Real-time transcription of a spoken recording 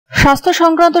স্বাস্থ্য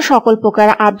সংক্রান্ত সকল প্রকার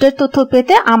আপডেট তথ্য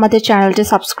পেতে আমাদের চ্যানেলটি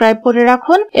সাবস্ক্রাইব করে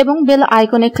রাখুন এবং বেল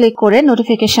আইকনে ক্লিক করে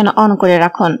নোটিফিকেশন অন করে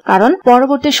রাখুন, কারণ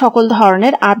পরবর্তী সকল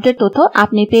ধরনের আপডেট তথ্য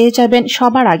আপনি পেয়ে যাবেন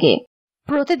সবার আগে।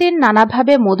 প্রতিদিন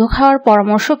নানাভাবে মধু খাওয়ার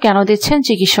পরামর্শ কেন দিচ্ছেন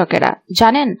চিকিৎসকেরা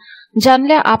জানেন?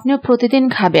 জানলে আপনিও প্রতিদিন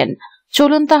খাবেন।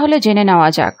 চলুন তাহলে জেনে নেওয়া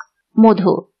যাক।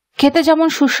 মধু খেতে যেমন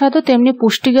সুস্বাদু তেমনি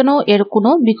পুষ্টিগুণেও এর কোনো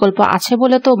বিকল্প আছে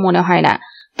বলে তো মনে হয় না।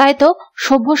 তাই তো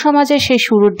সভ্য সমাজে সেই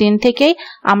শুরুর দিন থেকেই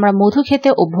আমরা মধু খেতে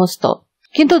অভ্যস্ত।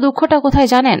 কিন্তু দুঃখটা কোথায়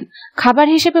জানেন? খাবার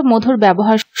হিসেবে মধুর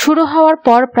ব্যবহার শুরু হওয়ার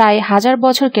পর প্রায় 1000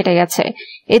 বছর কেটে গেছে।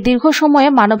 এই দীর্ঘ সময়ে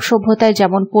মানব সভ্যতায়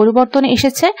যেমন পরিবর্তন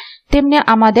এসেছে, তেমনি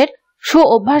আমাদের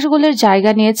সুঅভ্যাসগুলির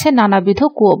জায়গা নিয়েছে নানাবিধ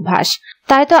কুঅভ্যাস।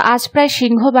 তাই তো আজ প্রায়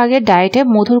সিংহভাগের ডায়েটে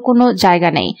মধুর কোনো জায়গা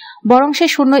নেই, বরং সে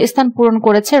শূন্য স্থান পূরণ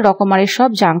করেছে রকমারি সব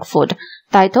জাঙ্ক ফুড।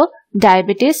 তাই তো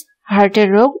ডায়াবেটিস, হার্টের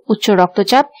রোগ, উচ্চ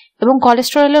রক্তচাপ এবং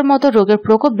কোলেস্টেরলের মতো রোগের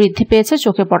প্রকোপ বৃদ্ধি পেয়েছে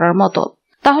চোখে পড়ার মতো।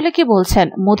 তাহলে কি বলছেন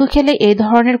মধু খেলে এই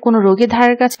ধরনের কোনো রোগী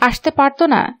ধারের কাছে আসতে পারতো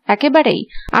না? একেবারেই।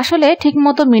 আসলে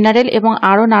ঠিকমতো মিনারেল এবং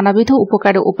আরো নানাবিধ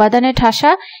উপকারী উপাদানে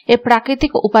ঠাসা এই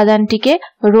প্রাকৃতিক উপাদানটিকে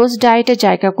রোজ ডায়েটে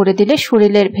জায়গা করে দিলে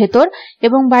শরীরের ভেতর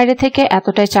এবং বাইরে থেকে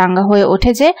এতটাই চাঙ্গা হয়ে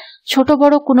ওঠে যে ছোট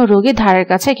বড় কোনো রোগী ধারের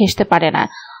কাছে ঘেঁষতে পারে না।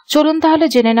 চলুন তাহলে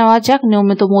জেনে নেওয়া যাক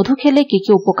নিয়মিত মধু খেলে কি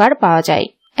কি উপকার পাওয়া যায়।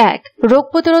 1. রোগ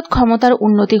প্রতিরোধ ক্ষমতার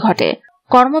উন্নতি ঘটে।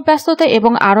 কর্মব্যস্ততা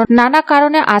এবং আরো নানা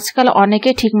কারণে আজকাল অনেকে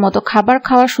ঠিকমতো খাবার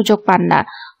খাওয়ার সুযোগ পান না।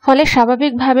 ফলে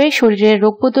স্বাভাবিকভাবেই শরীরের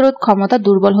রোগ প্রতিরোধ ক্ষমতা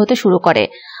দুর্বল হতে শুরু করে।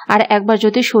 আর একবার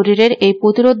যদি শরীরের এই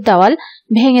প্রতিরোধ দেওয়াল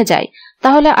ভেঙে যায়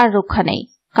তাহলে আর রক্ষা নেই,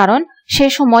 কারণ সে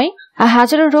সময়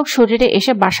হাজারো রোগ শরীরে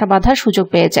এসে বাসা বাঁধার সুযোগ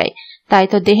পেয়ে যায়। তাই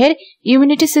তো দেহের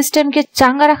ইমিউনিটি সিস্টেমকে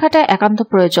চাঙ্গা রাখাটা একান্ত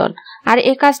প্রয়োজন। আর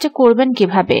এই কাজটি করবেন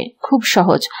কিভাবে? খুব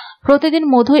সহজ। প্রতিদিন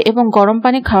মধু এবং গরম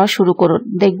পানি খাওয়া শুরু করুন,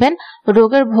 দেখবেন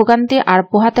রোগের ভোগান্তি আর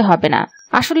পোহাতে হবে না।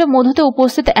 আসলে মধুতে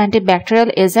উপস্থিত অ্যান্টিব্যাকটেরিয়াল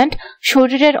এজেন্ট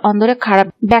শরীরের অন্দরে খারাপ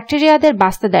ব্যাকটেরিয়াদের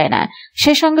বাঁচতে দেয় না।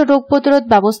 সে সঙ্গে রোগ প্রতিরোধ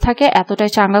ব্যবস্থাকে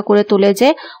এতটাই চাঙ্গা করে তোলে যে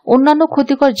অন্যান্য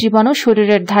ক্ষতিকর জীবাণু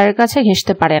শরীরের ধারের কাছে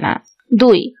ঘেঁষতে পারে না।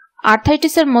 2.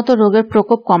 আর্থ্রাইটিসের মতো রোগের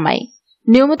প্রকোপ কমায়।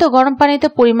 নিয়মিত গরম পানিতে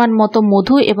পরিমাণ মতো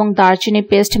মধু এবং দারচিনি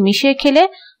পেস্ট মিশিয়ে খেলে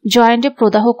জয়েন্টে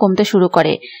প্রদাহ কমতে শুরু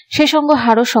করে। সে সঙ্গে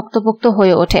হাড়ও শক্তপোক্ত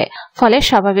হয়ে ওঠে। ফলে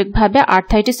স্বাভাবিকভাবে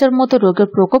আর্থ্রাইটিসের মতো রোগের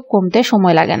প্রকোপ কমতে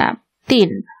সময় লাগে না।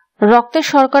 3. রক্তের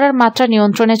শর্করার মাত্রা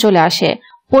নিয়ন্ত্রণে চলে আসে।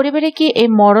 পরিবারে কি এই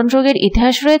মরণ রোগের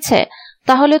ইতিহাস রয়েছে?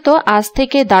 তাহলে তো আজ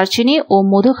থেকে দারচিনি ও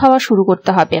মধু খাওয়া শুরু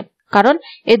করতে হবে, কারণ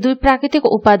এই দুই প্রাকৃতিক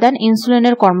উপাদান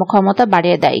ইনসুলিনের কর্মক্ষমতা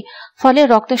বাড়িয়ে দেয়। ফলে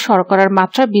রক্তে শর্করার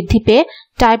মাত্রা বৃদ্ধি পেয়ে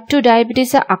টাইপ 2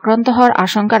 ডায়াবেটিসে আক্রান্ত হওয়ার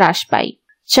আশঙ্কা হ্রাস পায়।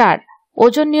 4.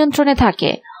 ওজন নিয়ন্ত্রণে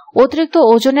থাকে। অতিরিক্ত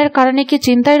ওজনের কারণে কি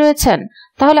চিন্তায় রয়েছেন?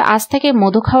 তাহলে আজ থেকে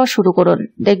মধু খাওয়া শুরু করুন,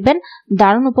 দেখবেন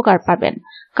দারুণ উপকার পাবেন।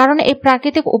 কারণ এই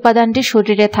প্রাকৃতিক উপাদানটি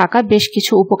শরীরে থাকা বেশ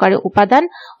কিছু উপকারী উপাদান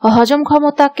হজম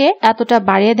ক্ষমতাকে এতটা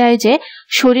বাড়িয়ে দেয় যে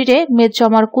শরীরে মেদ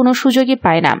জমার কোনো সুযোগই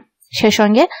পায় না। সে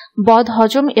সঙ্গে বদ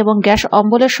হজম এবং গ্যাস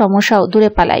অম্বলের সমস্যাও দূরে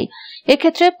পালায়।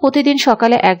 এক্ষেত্রে প্রতিদিন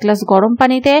সকালে 1 গ্লাস গরম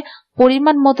পানিতে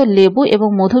পরিমাণ মতো লেবু এবং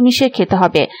মধু মিশিয়ে খেতে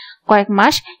হবে। কয়েক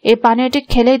মাস এই পানীয়টি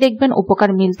খেলেই দেখবেন উপকার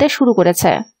মিলতে শুরু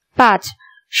করেছে। 5.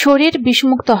 শরীর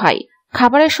বিষমুক্ত হয়।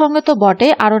 খাবারের সঙ্গে তো বটে,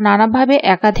 আরো নানাভাবে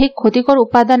একাধিক ক্ষতিকর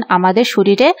উপাদান আমাদের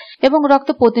শরীরে এবং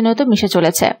রক্তে প্রতিনিয়ত মিশে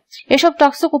চলেছে। এসব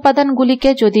টক্সিক উপাদানগুলিকে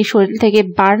যদি শরীর থেকে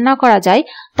বার না করা যায়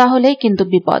তাহলেই কিন্তু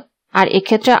বিপদ। আর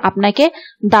এক্ষেত্রে আপনাকে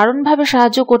দারুণভাবে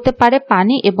সাহায্য করতে পারে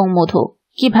পানি এবং মধু।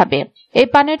 কিভাবে? এই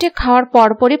পানীয়টি খাওয়ার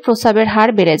পরপরই প্রস্রাবের হার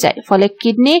বেড়ে যায়। ফলে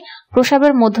কিডনি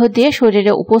প্রস্রাবের মধ্য দিয়ে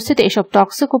শরীরে উপস্থিত এসব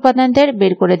টক্সিক উপাদানদের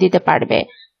বের করে দিতে পারবে।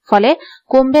 ফলে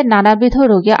কমবে নানাবিধ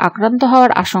রোগে আক্রান্ত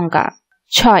হওয়ার আশঙ্কা।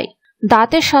 6.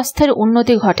 দাঁতের স্বাস্থ্যের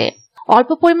উন্নতি ঘটে। অল্প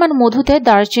পরিমাণ মধুতে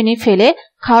দারচিনি ফেলে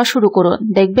খাওয়া শুরু করুন,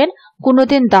 দেখবেন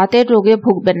কোনোদিন দাঁতের রোগে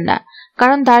ভুগবেন না।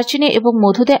 কারণ দারচিনি এবং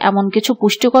মধুতে এমন কিছু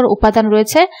পুষ্টিকর উপাদান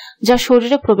রয়েছে যা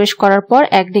শরীরে প্রবেশ করার পর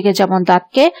একদিকে যেমন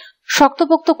দাঁতকে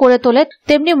শক্তপোক্ত করে তোলে,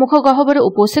 তেমনি মুখগহ্বরে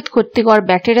উপস্থিত ক্ষতিকর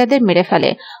ব্যাকটেরিয়াদের মেরে ফেলে।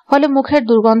 ফলে মুখের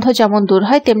দুর্গন্ধ যেমন দূর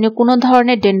হয়, তেমনি কোনো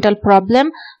ধরনের ডেন্টাল প্রবলেম,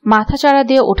 মাথাচাড়া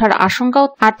দিয়ে ওঠার আশঙ্কাও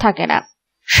আর থাকে না।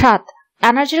 7.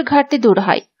 এনার্জির ঘাটতি দূর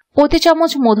হয়। প্রতি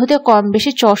চামচ মধুতে কম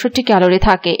বেশি 64 ক্যালোরি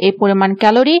থাকে। এই পরিমাণ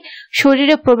ক্যালোরি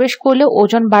শরীরে প্রবেশ করলে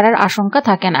ওজন বাড়ার আশঙ্কা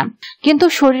থাকে না, কিন্তু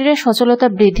শরীরের সচলতা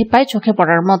বৃদ্ধি পায় চোখে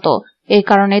পড়ার মতো। এই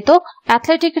কারণে তো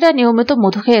অ্যাথলেটিকরা নিয়মিত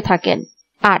মধু খেয়ে থাকেন।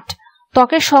 8.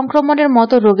 ত্বকের সংক্রমণের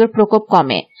মতো রোগের প্রকোপ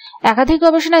কমে। একাধিক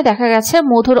গবেষণায় দেখা গেছে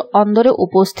মধুর অন্দরে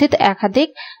উপস্থিত একাধিক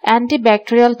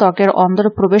অ্যান্টিব্যাকটেরিয়াল ত্বকের অন্দরে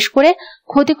প্রবেশ করে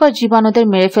ক্ষতিকর জীবাণুদের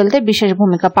মেরে ফেলতে বিশেষ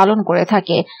ভূমিকা পালন করে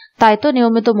থাকে। তাই তো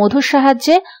নিয়মিত মধুর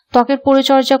সাহায্যে ত্বকের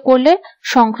পরিচর্যা করলে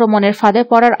সংক্রমণের ফাঁদে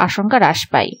পড়ার আশঙ্কা হ্রাস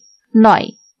পায়। 9.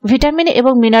 ভিটামিন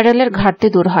এবং মিনারেলের ঘাটতি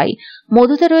দূর হয়।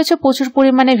 মধুতে রয়েছে প্রচুর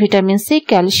পরিমাণে ভিটামিন সি,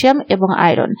 ক্যালসিয়াম এবং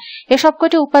আয়রন। এ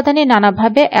সবকটি উপাদানই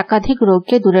নানাভাবে একাধিক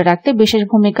রোগকে দূরে রাখতে বিশেষ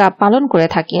ভূমিকা পালন করে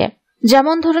থাকে।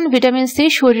 যেমন ধরুন, ভিটামিন সি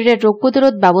শরীরের রোগ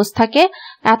প্রতিরোধ ব্যবস্থাকে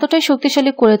এতটাই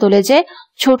শক্তিশালী করে তোলে যে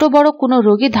ছোট বড় কোনো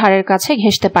রোগী ধারের কাছে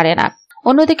ঘেঁষতে পারে না।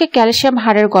 অন্যদিকে ক্যালসিয়াম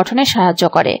হাড়ের গঠনে সাহায্য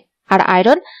করে, আর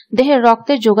আয়রন দেহের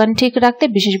রক্তের যোগান ঠিক রাখতে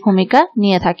বিশেষ ভূমিকা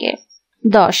নিয়ে থাকে।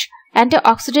 10.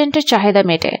 অ্যান্টিঅক্সিডেন্টের চাহিদা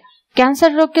মেটে।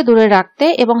 ক্যান্সার রোগকে দূরে রাখতে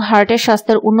এবং হার্টের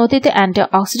স্বাস্থ্যের উন্নতিতে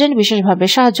অ্যান্টিঅক্সিডেন্ট বিশেষভাবে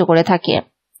সাহায্য করে থাকে।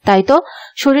 তাই তো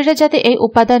শরীরে যাতে এই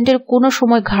উপাদানটির কোনো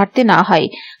সময় ঘাটতি না হয়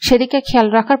সেদিকে খেয়াল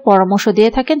রাখার পরামর্শ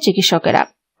দিয়ে থাকেন চিকিৎসকেরা।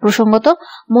 প্রসঙ্গত,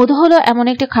 মধু হলো এমন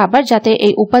একটি খাবার যাতে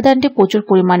এই উপাদানটি প্রচুর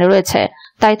পরিমাণে রয়েছে।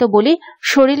 তাই তো বলি,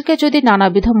 শরীরকে যদি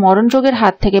নানাবিধ মরণ রোগের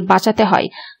হাত থেকে বাঁচাতে হয়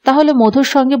তাহলে মধুর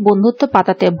সঙ্গে বন্ধুত্ব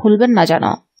পাতাতে ভুলবেন না যেন।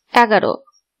 11.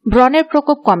 ব্রণের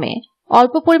প্রকোপ কমে।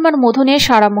 অল্প পরিমাণ মধু নিয়ে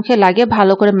সারা মুখে লাগিয়ে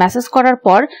ভালো করে ম্যাসাজ করার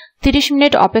পর 30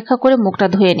 মিনিট অপেক্ষা করে মুখটা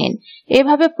ধুয়ে নিন।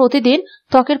 এভাবে প্রতিদিন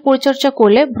ত্বকের পরিচর্যা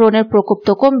করলে ব্রণের প্রকোপ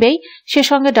তো কমবেই, সে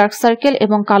সঙ্গে ডার্ক সার্কেল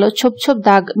এবং কালো ছোপ ছোপ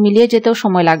দাগ মিলিয়ে যেতেও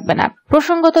সময় লাগবে না।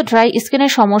 প্রসঙ্গত, ড্রাই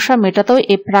স্কিনের সমস্যা মেটাতেও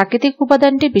এই প্রাকৃতিক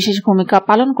উপাদানটি বিশেষ ভূমিকা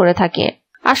পালন করে থাকে।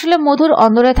 আসলে মধুর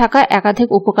অন্দরে থাকা একাধিক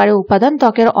উপকারী উপাদান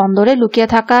ত্বকের অন্দরে লুকিয়ে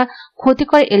থাকা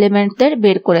ক্ষতিকর এলিমেন্টদের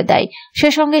বের করে দেয়, সে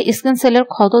সঙ্গে স্কিন সেলের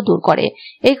ক্ষত দূর করে।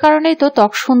 এই কারণেই তো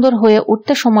ত্বক সুন্দর হয়ে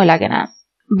উঠতে সময় লাগে না।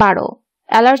 12.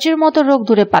 অ্যালার্জির মতো রোগ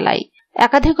দূরে পালায়।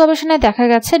 একাধিক গবেষণায় দেখা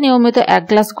গেছে নিয়মিত 1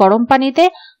 গ্লাস গরম পানিতে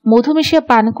মধু মিশিয়ে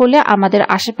পান করলে আমাদের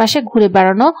আশেপাশে ঘুরে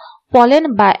বেড়ানো পলেন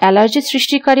বা অ্যালার্জি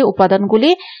সৃষ্টিকারী উপাদানগুলি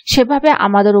সেভাবে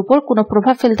আমাদের উপর কোনো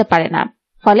প্রভাব ফেলতে পারে না,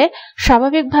 ফলে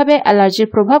স্বাভাবিকভাবে অ্যালার্জির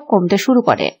প্রভাব কমতে শুরু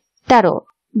করে। 13.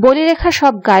 বলিরেখা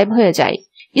সব গায়েব হয়ে যায়।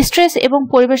 স্ট্রেস এবং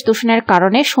পরিবেশ দূষণের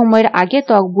কারণে সময়ের আগে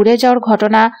ত্বক বুড়ে যাওয়ার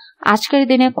ঘটনা আজকের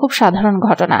দিনে খুব সাধারণ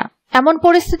ঘটনা। এমন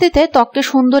পরিস্থিতিতে ত্বককে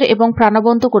সুন্দর এবং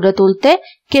প্রাণবন্ত করে তুলতে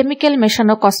কেমিক্যাল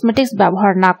মেশানো কসমেটিক্স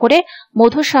ব্যবহার না করে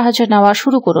মধুর সাহায্য নেওয়া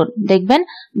শুরু করুন, দেখবেন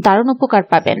দারুণ উপকার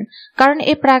পাবেন। কারণ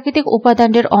এই প্রাকৃতিক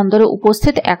উপাদানটির অন্দরে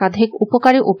উপস্থিত একাধিক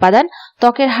উপকারী উপাদান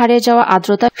ত্বকের হারিয়ে যাওয়া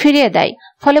আর্দ্রতা ফিরিয়ে দেয়,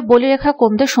 ফলে বলিরেখা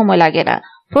কমতে সময় লাগে না।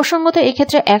 প্রসঙ্গত,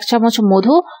 এক্ষেত্রে 1 চামচ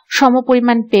মধু,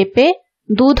 সমপরিমাণ পেঁপে,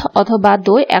 দুধ অথবা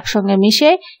দই একসঙ্গে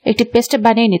মিশিয়ে একটি পেস্ট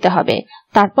বানিয়ে নিতে হবে।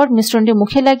 তারপর মিশ্রণটি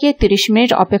মুখে লাগিয়ে 30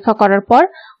 মিনিট অপেক্ষা করার পর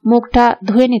মুখটা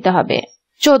ধুয়ে নিতে হবে।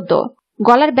 14.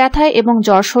 গলার ব্যথা এবং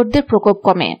জ্বর সর্দির প্রকোপ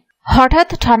কমে। হঠাৎ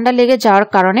ঠান্ডা লেগে যাওয়ার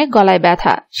কারণে গলায়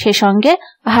ব্যথা, সে সঙ্গে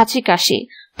হাঁচি কাশি,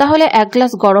 তাহলে 1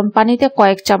 গ্লাস গরম পানিতে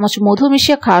কয়েক চামচ মধু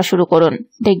মিশিয়ে খাওয়া শুরু করুন,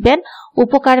 দেখবেন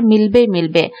উপকার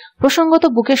মিলবে। প্রসঙ্গত,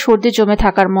 বুকে সর্দি জমে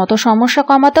থাকার মতো সমস্যা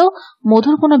কমাতেও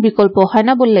মধুর কোনো বিকল্প হয়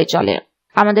না বললেই চলে।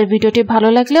 আমাদের ভিডিওটি ভালো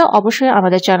লাগলে অবশ্যই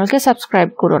আমাদের চ্যানেলকে সাবস্ক্রাইব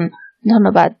করুন।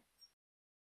 ধন্যবাদ।